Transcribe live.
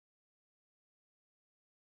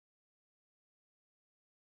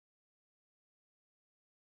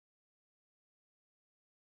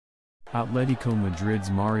Atletico Madrid's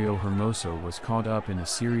Mario Hermoso was caught up in a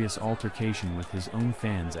serious altercation with his own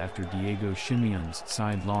fans after Diego Simeone's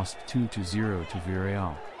side lost 2-0 to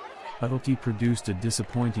Villarreal. Atleti produced a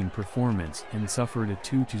disappointing performance and suffered a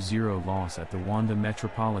 2-0 loss at the Wanda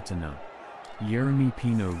Metropolitano. Yeremy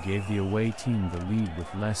Pino gave the away team the lead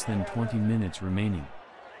with less than 20 minutes remaining.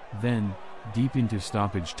 Then, deep into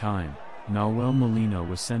stoppage time, Nahuel Molina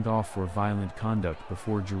was sent off for violent conduct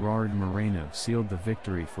before Gerard Moreno sealed the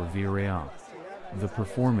victory for Villarreal. The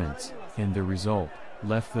performance, and the result,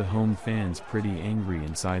 left the home fans pretty angry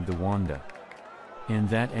inside the Wanda. And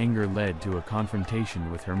that anger led to a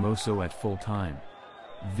confrontation with Hermoso at full time.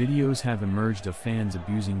 Videos have emerged of fans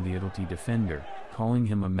abusing the Atleti defender, calling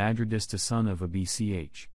him a Madridista son of a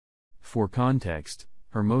BCH. For context,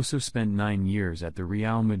 Hermoso spent 9 years at the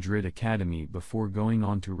Real Madrid academy before going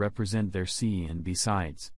on to represent their C and B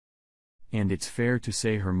sides. And it's fair to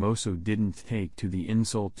say Hermoso didn't take to the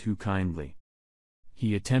insult too kindly.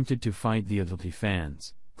 He attempted to fight the Atleti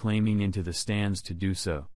fans, claiming into the stands to do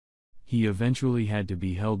so. He eventually had to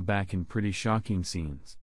be held back in pretty shocking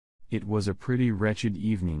scenes. It was a pretty wretched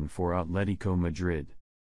evening for Atletico Madrid.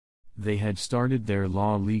 They had started their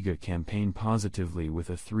La Liga campaign positively with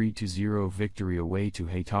a 3-0 victory away to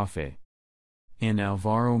Getafe. An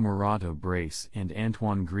Alvaro Morata brace and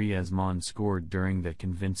Antoine Griezmann scored during the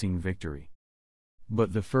convincing victory.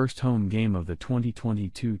 But the first home game of the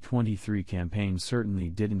 2022-23 campaign certainly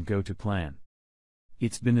didn't go to plan.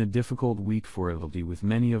 It's been a difficult week for Atleti, with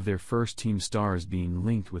many of their first-team stars being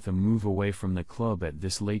linked with a move away from the club at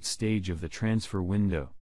this late stage of the transfer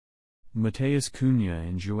window. Mateus Cunha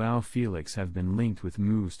and João Felix have been linked with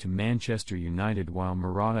moves to Manchester United, while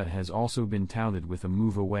Morata has also been touted with a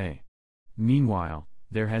move away. Meanwhile,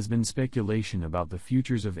 there has been speculation about the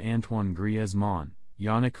futures of Antoine Griezmann,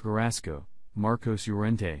 Yannick Carrasco, Marcos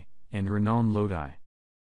Llorente, and Renan Lodi.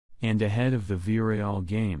 And ahead of the Villarreal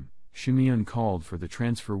game, Simeone called for the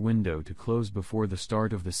transfer window to close before the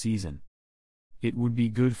start of the season. It would be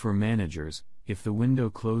good for managers if the window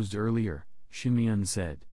closed earlier, Simeone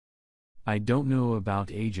said. I don't know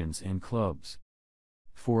about agents and clubs.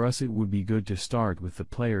 For us it would be good to start with the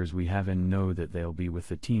players we have and know that they'll be with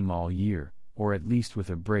the team all year, or at least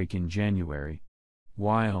with a break in January.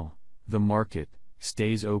 While the market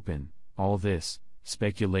stays open, all this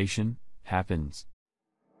speculation happens.